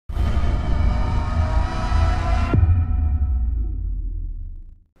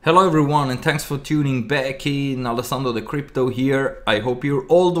Hello everyone and thanks for tuning back in. Alessandro the Crypto here. I hope you're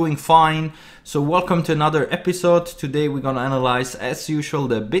all doing fine. So welcome to another episode. Today we're gonna analyze as usual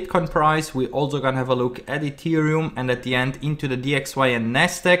the Bitcoin price. We're also gonna have a look at Ethereum and at the end into the DXY and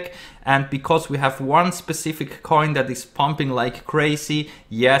Nasdaq. And because we have one specific coin that is pumping like crazy,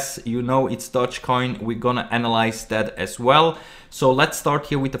 yes, you know it's Dogecoin, we're gonna analyze that as well. So let's start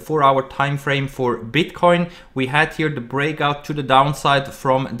here with the 4-hour time frame for Bitcoin. We had here the breakout to the downside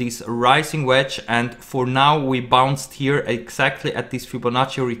from this rising wedge, and for now we bounced here exactly at this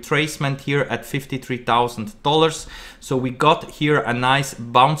Fibonacci retracement here at $53,000. So we got here a nice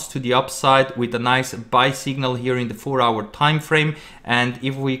bounce to the upside with a nice buy signal here in the 4-hour time frame. And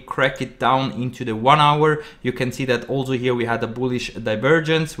if we crack it down into the 1 hour, you can see that also here we had a bullish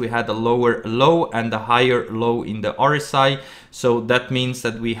divergence. We had a lower low and a higher low in the RSI. So that means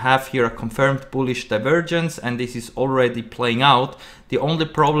that we have here a confirmed bullish divergence, and this is already playing out. The only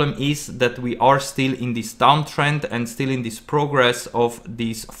problem is that we are still in this downtrend and still in this progress of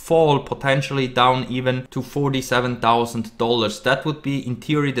this fall, potentially down even to $47,000. That would be in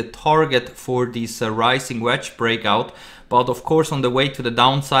theory the target for this rising wedge breakout. But of course on the way to the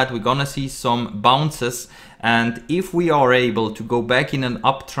downside we're gonna see some bounces, and if we are able to go back in an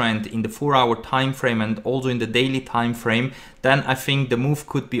uptrend in the 4-hour time frame and also in the daily time frame, then I think the move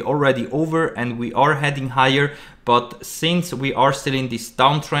could be already over and we are heading higher. But since we are still in this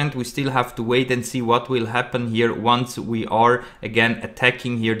downtrend, we still have to wait and see what will happen here once we are again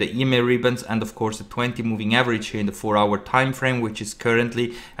attacking here the EMA ribbons and of course the 20 moving average here in the 4-hour time frame, which is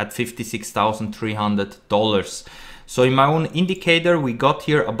currently at $56,300. So in my own indicator, we got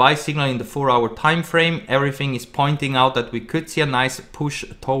here a buy signal in the 4-hour time frame. Everything is pointing out that we could see a nice push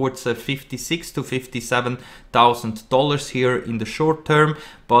towards $56,000 to $57,000 here in the short term.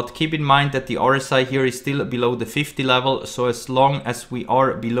 But keep in mind that the RSI here is still below the 50 level. So as long as we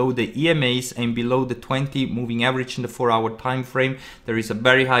are below the EMAs and below the 20 moving average in the 4-hour time frame, there is a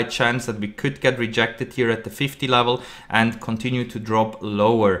very high chance that we could get rejected here at the 50 level and continue to drop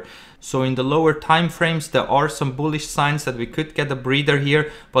lower. So in the lower time frames, there are some bullish signs that we could get a breather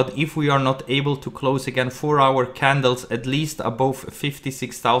here, but if we are not able to close again 4-hour candles at least above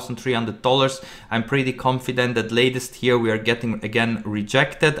 $56,300, I'm pretty confident that latest here we are getting again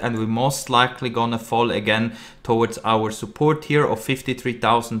rejected and we're most likely gonna fall again towards our support here of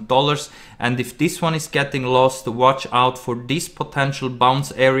 $53,000. And if this one is getting lost, watch out for this potential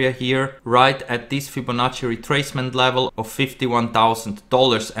bounce area here right at this Fibonacci retracement level of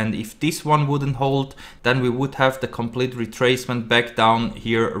 $51,000. And if this one wouldn't hold, then we would have the complete retracement back down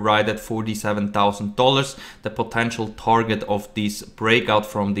here right at $47,000, the potential target of this breakout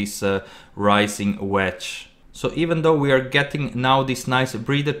from this rising wedge. So even though we are getting now this nice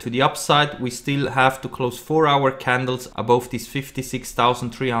breather to the upside, we still have to close 4-hour candles above this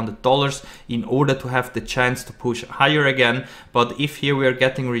 $56,300 in order to have the chance to push higher again. But if here we are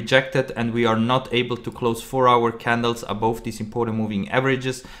getting rejected and we are not able to close 4-hour candles above these important moving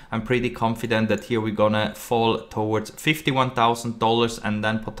averages, I'm pretty confident that here we're gonna fall towards $51,000 and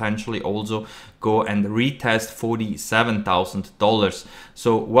then potentially also go and retest $47,000.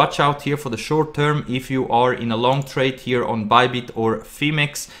 So watch out here for the short term if you are in a long trade here on Bybit or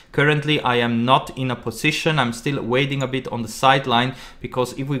Phemex. Currently I am not in a position, I'm still waiting a bit on the sideline,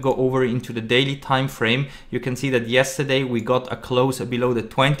 because if we go over into the daily time frame, you can see that yesterday we got a close below the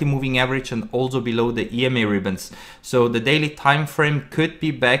 20 moving average and also below the EMA ribbons. So the daily time frame could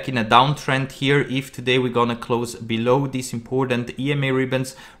be back in a downtrend here if today we're gonna close below these important EMA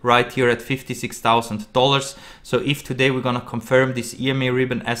ribbons right here at $56,000. So if today we're gonna confirm this EMA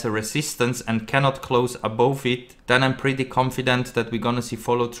ribbon as a resistance and cannot close above it, then I'm pretty confident that we're gonna see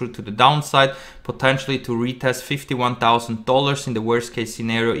follow through to the downside, potentially to retest $51,000 in the worst case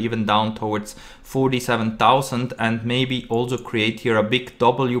scenario, even down towards 47,000, and maybe also create here a big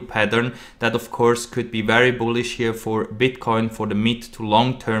W pattern that of course could be very bullish here for Bitcoin for the mid to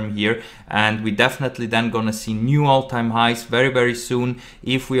long term here. And we definitely then gonna see new all-time highs very soon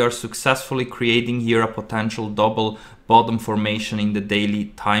if we are successfully creating here a potential double bottom formation in the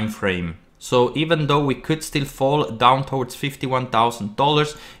daily time frame. So even though we could still fall down towards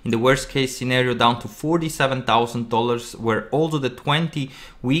 $51,000, in the worst case scenario down to $47,000, where also the 20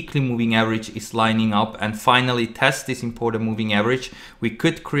 weekly moving average is lining up and finally test this important moving average, we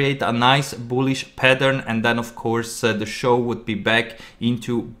could create a nice bullish pattern, and then of course the show would be back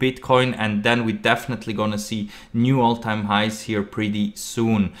into Bitcoin, and then we definitely gonna see new all-time highs here pretty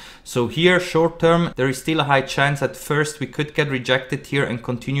soon. So here short term there is still a high chance at first we could get rejected here and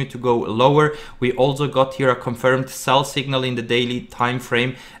continue to go lower. We also got here a confirmed sell signal in the daily time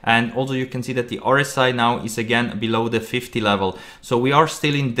frame, and also you can see that the RSI now is again below the 50 level. So we are still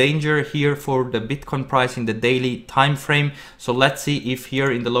still in danger here for the Bitcoin price in the daily time frame. So let's see if here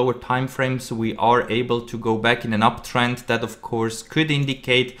in the lower time frames we are able to go back in an uptrend. That of course could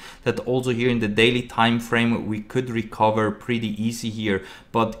indicate that also here in the daily time frame we could recover pretty easy here.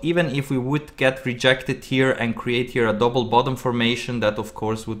 But even if we would get rejected here and create here a double bottom formation, that of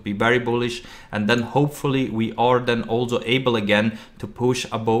course would be very bullish, and then hopefully we are then also able again to push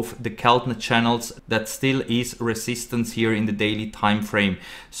above the Keltner channels. That still is resistance here in the daily time frame.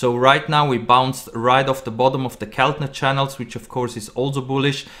 So right now we bounced right off the bottom of the Keltner channels, which of course is also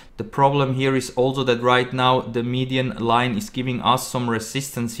bullish. The problem here is also that right now the median line is giving us some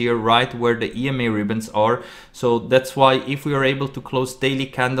resistance here right where the EMA ribbons are. So that's why if we are able to close daily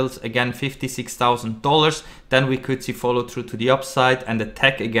candles again $56,000, then we could see follow through to the upside and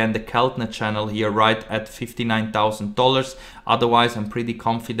attack again the Keltner channel here right at $59,000. Otherwise, I'm pretty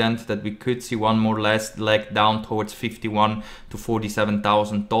confident that we could see one more last leg down towards $51,000 to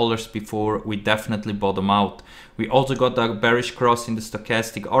 $47,000 before we definitely bottom out. We also got a bearish cross in the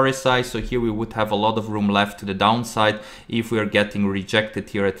stochastic RSI, so here we would have a lot of room left to the downside if we are getting rejected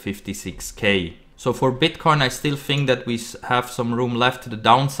here at 56K. So for Bitcoin, I still think that we have some room left to the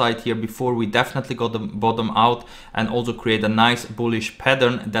downside here before we definitely got the bottom out and also create a nice bullish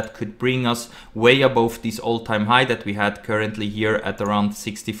pattern that could bring us way above this all-time high that we had currently here at around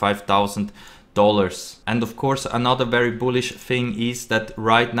 $65,000. And of course, another very bullish thing is that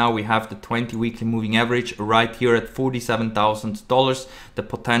right now we have the 20 weekly moving average right here at $47,000, the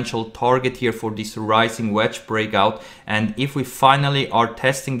potential target here for this rising wedge breakout. And if we finally are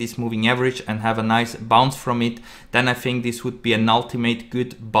testing this moving average and have a nice bounce from it, then I think this would be an ultimate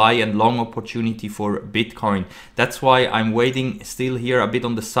good buy and long opportunity for Bitcoin. That's why I'm waiting still here a bit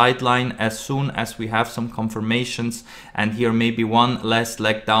on the sideline. As soon as we have some confirmations and here maybe one last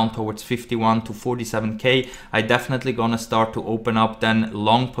leg down towards 51 to 47K, I definitely gonna start to open up then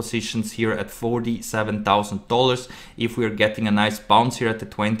long positions here at $47,000 if we're getting a nice bounce here at the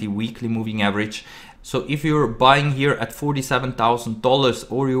 20 weekly moving average. So if you're buying here at $47,000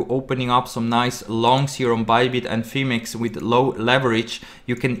 or you're opening up some nice longs here on Bybit and Phemex with low leverage,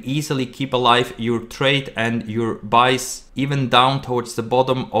 you can easily keep alive your trade and your buys even down towards the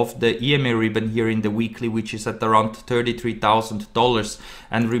bottom of the EMA ribbon here in the weekly, which is at around $33,000.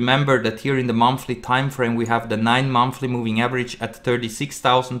 And remember that here in the monthly time frame we have the 9 monthly moving average at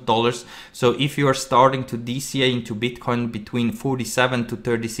 $36,000. So if you are starting to DCA into Bitcoin between $47,000 to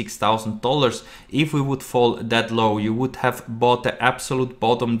 $36,000, if we would fall that low, you would have bought the absolute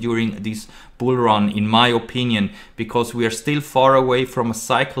bottom during this bull run, in my opinion, because we are still far away from a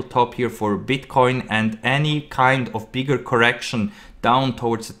cycle top here for Bitcoin, and any kind of bigger correction down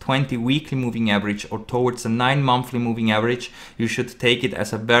towards a 20 weekly moving average or towards a 9 monthly moving average, you should take it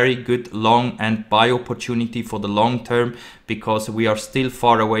as a very good long and buy opportunity for the long term, because we are still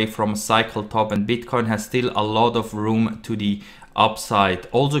far away from a cycle top and Bitcoin has still a lot of room to the upside.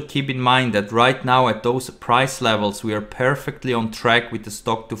 Also keep in mind that right now at those price levels we are perfectly on track with the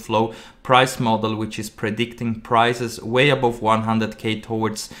stock to flow price model, which is predicting prices way above 100k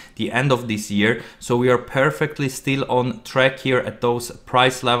towards the end of this year. So we are perfectly still on track here at those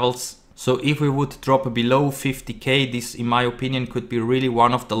price levels. So if we would drop below 50k, this in my opinion could be really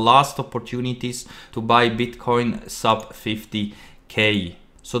one of the last opportunities to buy Bitcoin sub 50k.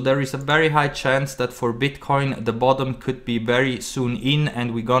 So there is a very high chance that for Bitcoin the bottom could be very soon in,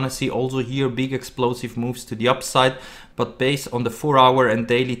 and we're gonna see also here big explosive moves to the upside. But based on the 4-hour and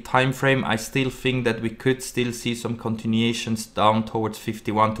daily time frame, I still think that we could still see some continuations down towards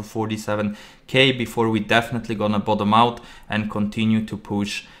 51 to 47k before we definitely gonna bottom out and continue to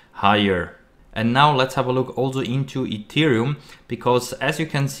push higher. And now let's have a look also into Ethereum, because as you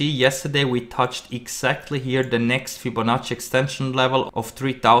can see, yesterday we touched exactly here the next Fibonacci extension level of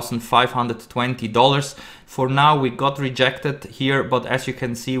 $3,520. For now we got rejected here, but as you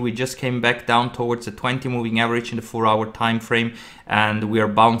can see we just came back down towards the 20 moving average in the 4-hour time frame and we are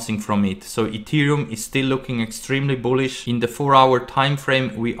bouncing from it. So Ethereum is still looking extremely bullish. In the 4-hour time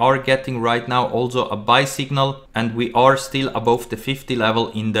frame we are getting right now also a buy signal, and we are still above the 50 level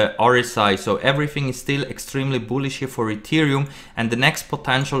in the RSI. So everything is still extremely bullish here for Ethereum, and the next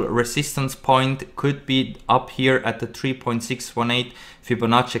potential resistance point could be up here at the 3.618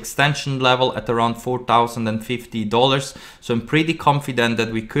 Fibonacci extension level at around $4,050. So I'm pretty confident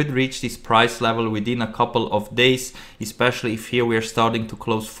that we could reach this price level within a couple of days, especially if here we are starting to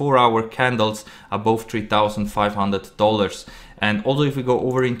close 4-hour candles above $3,500. And also if we go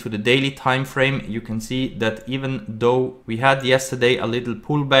over into the daily time frame, you can see that even though we had yesterday a little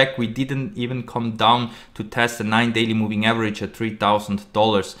pullback, we didn't even come down to test the 9 daily moving average at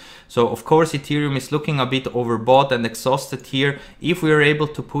 $3,000. So of course Ethereum is looking a bit overbought and exhausted here. If we we are able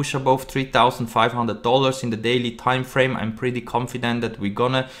to push above $3,500 in the daily time frame, I'm pretty confident that we're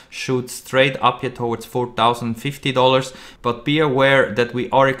gonna shoot straight up here towards $4,050. But be aware that we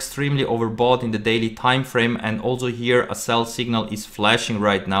are extremely overbought in the daily time frame, and also here a sell signal is flashing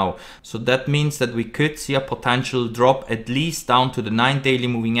right now. So that means that we could see a potential drop at least down to the 9 daily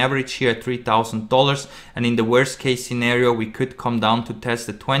moving average here at $3,000, and in the worst case scenario we could come down to test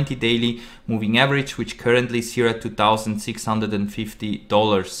the 20 daily moving average, which currently is here at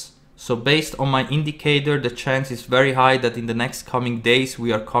 $2,650. So based on my indicator, the chance is very high that in the next coming days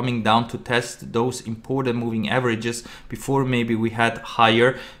we are coming down to test those important moving averages before maybe we head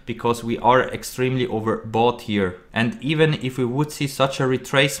higher, because we are extremely overbought here. And even if we would see such a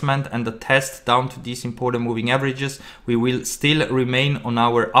retracement and a test down to these important moving averages, we will still remain on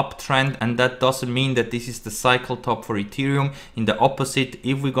our uptrend, and that doesn't mean that this is the cycle top for Ethereum. In the opposite,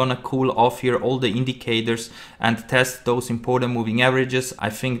 if we're gonna cool off here all the indicators and test those important moving averages, I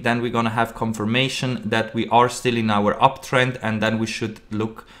think then we're gonna have confirmation that we are still in our uptrend, and then we should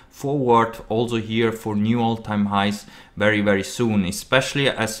look forward also here for new all-time highs very soon, especially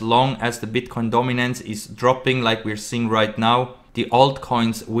as long as the Bitcoin dominance is dropping like we're seeing right now. The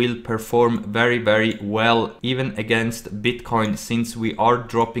altcoins will perform very well even against Bitcoin, since we are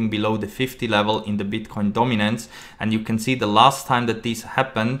dropping below the 50 level in the Bitcoin dominance. And you can see the last time that this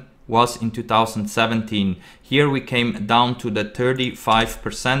happened was in 2017. Here we came down to the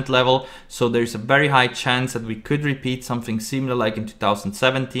 35% level, so there's a very high chance that we could repeat something similar like in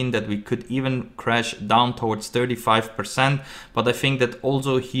 2017, that we could even crash down towards 35%. But I think that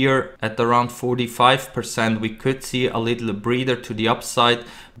also here at around 45% we could see a little breather to the upside.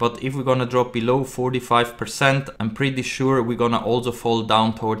 But if we're gonna drop below 45%, I'm pretty sure we're gonna also fall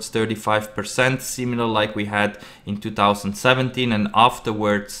down towards 35%, similar like we had in 2017, and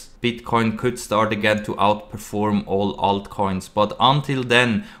afterwards Bitcoin could start again to outperform all altcoins. But until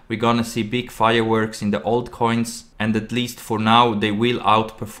then, we're gonna see big fireworks in the altcoins, and at least for now they will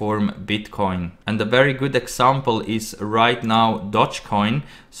outperform Bitcoin. And a very good example is right now Dogecoin.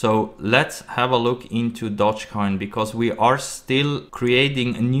 So let's have a look into Dogecoin, because we are still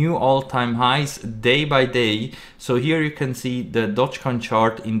creating new all-time highs day by day. So here you can see the Dogecoin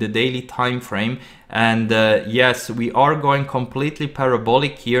chart in the daily time frame, and yes, we are going completely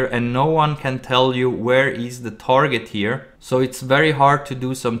parabolic here, and no one can tell you where is the target here. So it's very hard to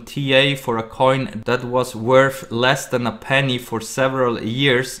do some TA for a coin that was worth less than a penny for several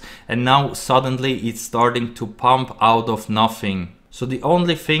years, and now suddenly it's starting to pump out of nothing. So the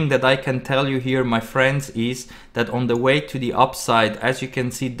only thing that I can tell you here, my friends, is that on the way to the upside, as you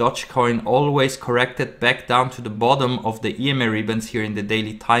can see, Dogecoin always corrected back down to the bottom of the EMA ribbons here in the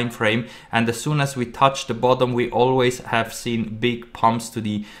daily time frame, and as soon as we touch the bottom, we always have seen big pumps to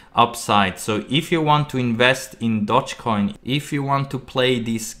the upside. So if you want to invest in Dogecoin, if you want to play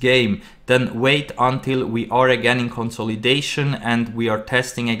this game, then wait until we are again in consolidation and we are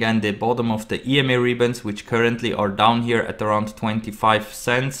testing again the bottom of the EMA ribbons, which currently are down here at around 25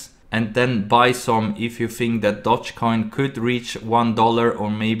 cents. And then buy some if you think that Dogecoin could reach $1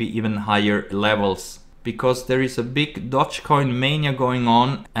 or maybe even higher levels. Because there is a big Dogecoin mania going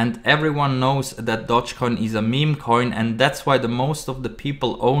on, and everyone knows that Dogecoin is a meme coin, and that's why the most of the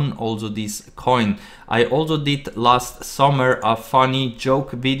people own also this coin. I also did last summer a funny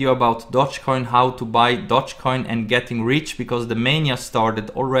joke video about Dogecoin, how to buy Dogecoin and getting rich, because the mania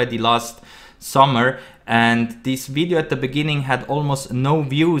started already last summer, and this video at the beginning had almost no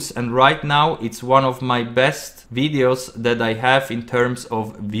views, and right now it's one of my best videos that I have in terms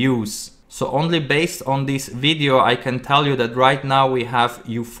of views. So only based on this video I can tell you that right now we have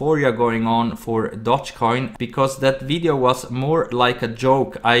euphoria going on for Dogecoin, because that video was more like a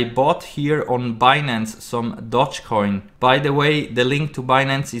joke. I bought here on Binance some Dogecoin. By the way, the link to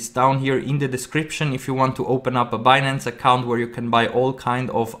Binance is down here in the description if you want to open up a Binance account where you can buy all kind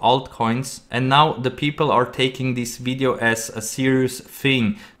of altcoins. And now the people are taking this video as a serious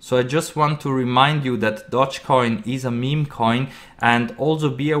thing. So I just want to remind you that Dogecoin is a meme coin, and also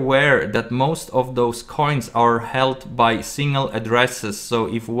be aware that most of those coins are held by single addresses.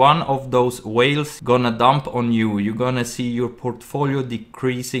 So if one of those whales gonna dump on you, you're gonna see your portfolio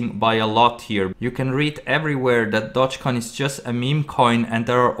decreasing by a lot here. You can read everywhere that Dogecoin is just a meme coin, and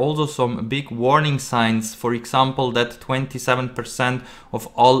there are also some big warning signs. For example, that 27% of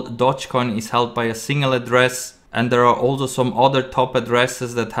all Dogecoin is held by a single address. And there are also some other top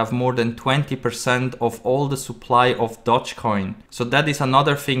addresses that have more than 20% of all the supply of Dogecoin. So that is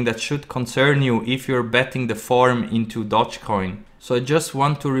another thing that should concern you if you're betting the farm into Dogecoin. So I just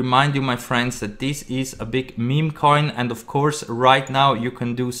want to remind you, my friends, that this is a big meme coin, and of course right now you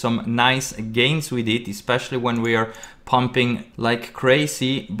can do some nice gains with it, especially when we are pumping like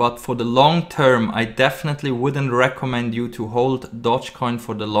crazy, but for the long term I definitely wouldn't recommend you to hold Dogecoin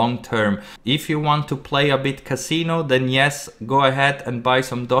for the long term. If you want to play a bit casino, then yes, go ahead and buy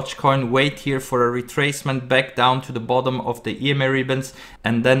some Dogecoin, wait here for a retracement back down to the bottom of the EMA ribbons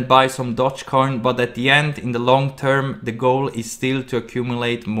and then buy some Dogecoin. But at the end, in the long term, the goal is still to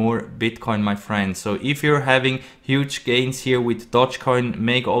accumulate more Bitcoin, my friends. So if you're having huge gains here with Dogecoin,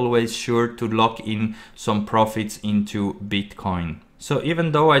 make always sure to lock in some profits into Bitcoin. So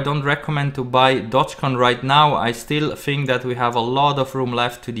even though I don't recommend to buy Dogecoin right now, I still think that we have a lot of room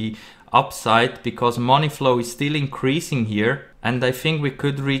left to the upside because money flow is still increasing here. And I think we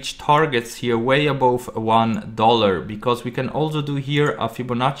could reach targets here way above $1 because we can also do here a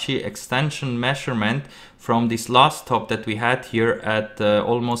Fibonacci extension measurement from this last top that we had here at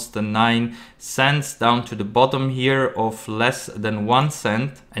almost 9 cents down to the bottom here of less than 1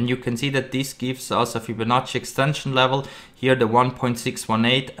 cent. And you can see that this gives us a Fibonacci extension level here, the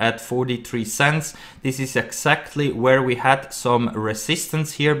 1.618 at 43 cents. This is exactly where we had some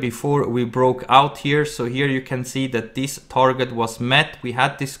resistance here before we broke out here. So here you can see that this target was met. We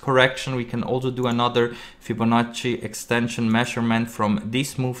had this correction. We can also do another Fibonacci extension measurement from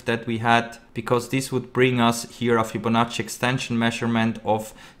this move that we had, because this would bring us here a Fibonacci extension measurement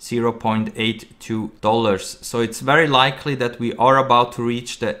of $0.82. So it's very likely that we are about to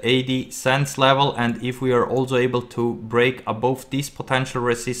reach the 80 cents level, and if we are also able to break above this potential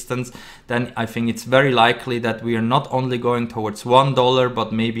resistance, then I think it's very likely that we are not only going towards $1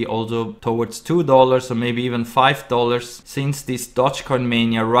 but maybe also towards $2 or maybe even $5, since this Dogecoin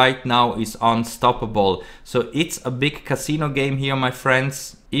mania right now is unstoppable. So it's a big casino game here, my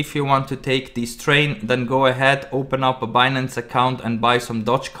friends. If you want to take this train, then go ahead, open up a Binance account and buy some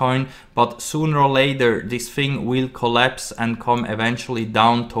Dogecoin. But sooner or later, this thing will collapse and come eventually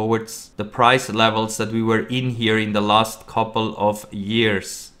down towards the price levels that we were in here in the last couple of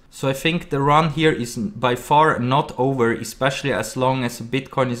years. So I think the run here is by far not over, especially as long as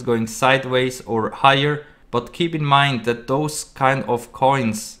Bitcoin is going sideways or higher. But keep in mind that those kind of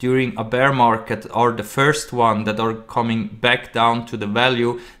coins during a bear market are the first one that are coming back down to the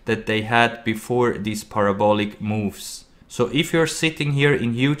value that they had before these parabolic moves. So if you're sitting here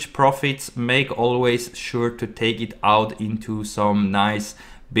in huge profits, make always sure to take it out into some nice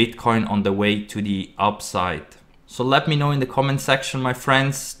Bitcoin on the way to the upside. So let me know in the comment section, my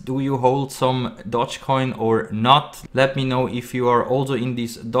friends, do you hold some Dogecoin or not? Let me know if you are also in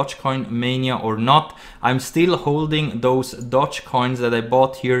this Dogecoin mania or not. I'm still holding those Dogecoins that I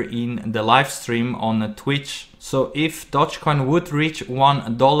bought here in the live stream on Twitch. So if Dogecoin would reach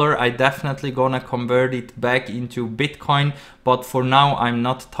 $1, I definitely gonna convert it back into Bitcoin. But for now, I'm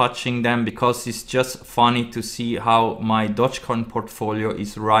not touching them because it's just funny to see how my Dogecoin portfolio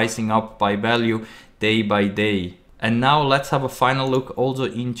is rising up by value day by day. And now let's have a final look also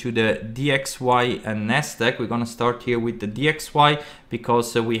into the DXY and Nasdaq. We're gonna start here with the DXY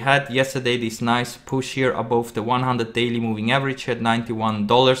because we had yesterday this nice push here above the 100 daily moving average at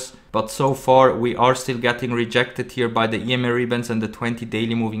 $91. But so far we are still getting rejected here by the EMA ribbons and the 20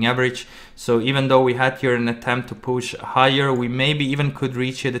 daily moving average. So even though we had here an attempt to push higher, we maybe even could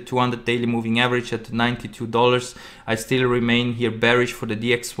reach here the 200 daily moving average at $92. I still remain here bearish for the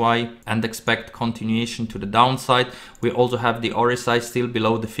DXY and expect continuation to the downside. We also have the RSI still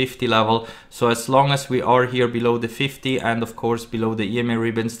below the 50 level. So as long as we are here below the 50 and of course below the EMA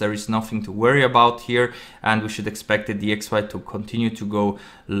ribbons, there is nothing to worry about here, and we should expect the DXY to continue to go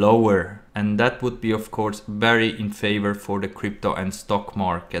lower. And that would be of course very in favor for the crypto and stock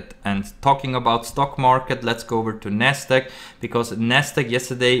market. And talking about stock market, let's go over to Nasdaq, because Nasdaq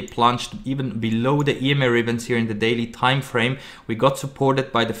yesterday plunged even below the EMA ribbons here in the daily time frame. We got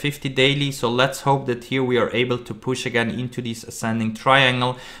supported by the 50 daily, so let's hope that here we are able to push again into this ascending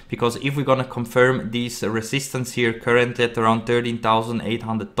triangle, because if we're gonna confirm this resistance here currently at around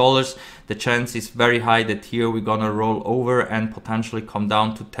 $13,800, the chance is very high that here we're gonna roll over and potentially come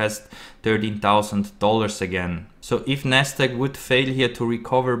down to test $13,000 again. So if Nasdaq would fail here to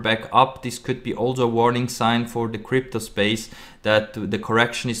recover back up, this could be also a warning sign for the crypto space that the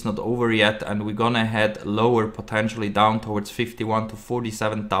correction is not over yet, and we're gonna head lower, potentially down towards $51,000 to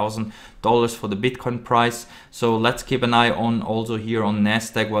 $47,000 for the Bitcoin price. So let's keep an eye on also here on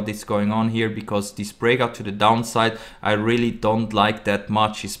Nasdaq what is going on here, because this breakout to the downside I really don't like that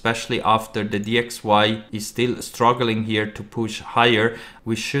much, especially after the DXY is still struggling here to push higher.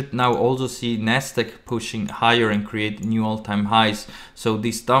 we should now also see Nasdaq pushing higher and create new all-time highs. So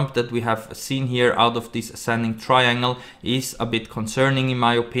this dump that we have seen here out of this ascending triangle is a bit concerning in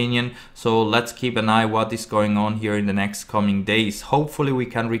my opinion. So let's keep an eye what is going on here in the next coming days. Hopefully we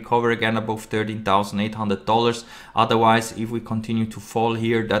can recover again above $13,800. Otherwise, if we continue to fall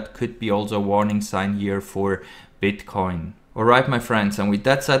here, that could be also a warning sign here for Bitcoin. Alright my friends, and with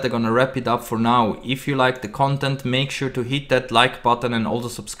that said, I'm gonna wrap it up for now. If you like the content, make sure to hit that like button and also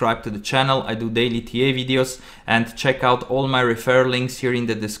subscribe to the channel. I do daily TA videos, and check out all my referral links here in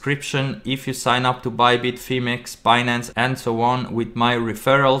the description. If you sign up to Bybit, Fimex, Binance and so on with my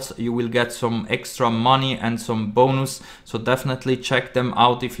referrals, you will get some extra money and some bonus. So definitely check them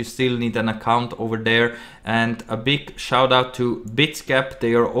out if you still need an account over there. And a big shout out to Bitsgap.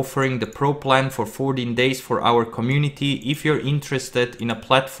 They are offering the pro plan for 14 days for our community. If you're interested in a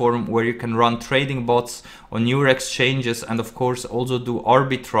platform where you can run trading bots on your exchanges and of course also do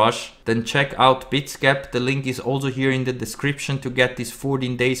arbitrage, then check out Bitsgap. The link is also here in the description to get these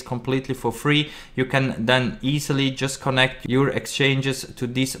 14 days completely for free. You can then easily just connect your exchanges to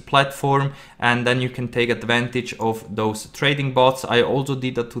this platform and then you can take advantage of those trading bots. I also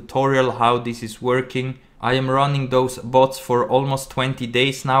did a tutorial how this is working. I am running those bots for almost 20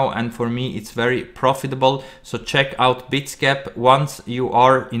 days now, and for me it's very profitable. So check out Bitsgap. Once you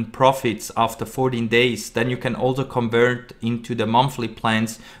are in profits after 14 days, then you can also convert into the monthly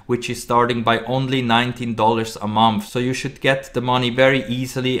plans, which is starting by only $19 a month. So you should get the money very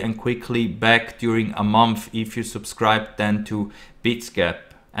easily and quickly back during a month if you subscribe then to Bitsgap.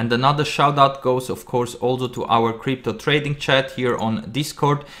 And another shout out goes of course also to our crypto trading chat here on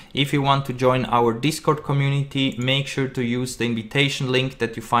Discord. If you want to join our Discord community, make sure to use the invitation link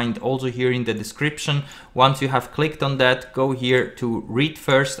that you find also here in the description. Once you have clicked on that, go here to read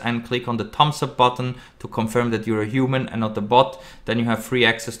first and click on the thumbs up button to confirm that you're a human and not a bot. Then you have free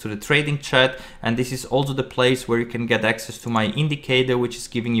access to the trading chat, and this is also the place where you can get access to my indicator, which is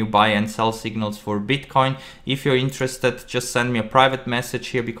giving you buy and sell signals for Bitcoin. If you're interested, just send me a private message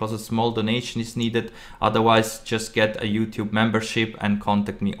here because a small donation is needed. Otherwise, just get a YouTube membership and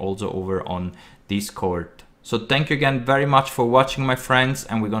contact me also over on Discord. So thank you again very much for watching my friends,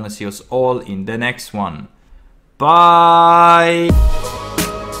 and we're gonna see us all in the next one. Bye!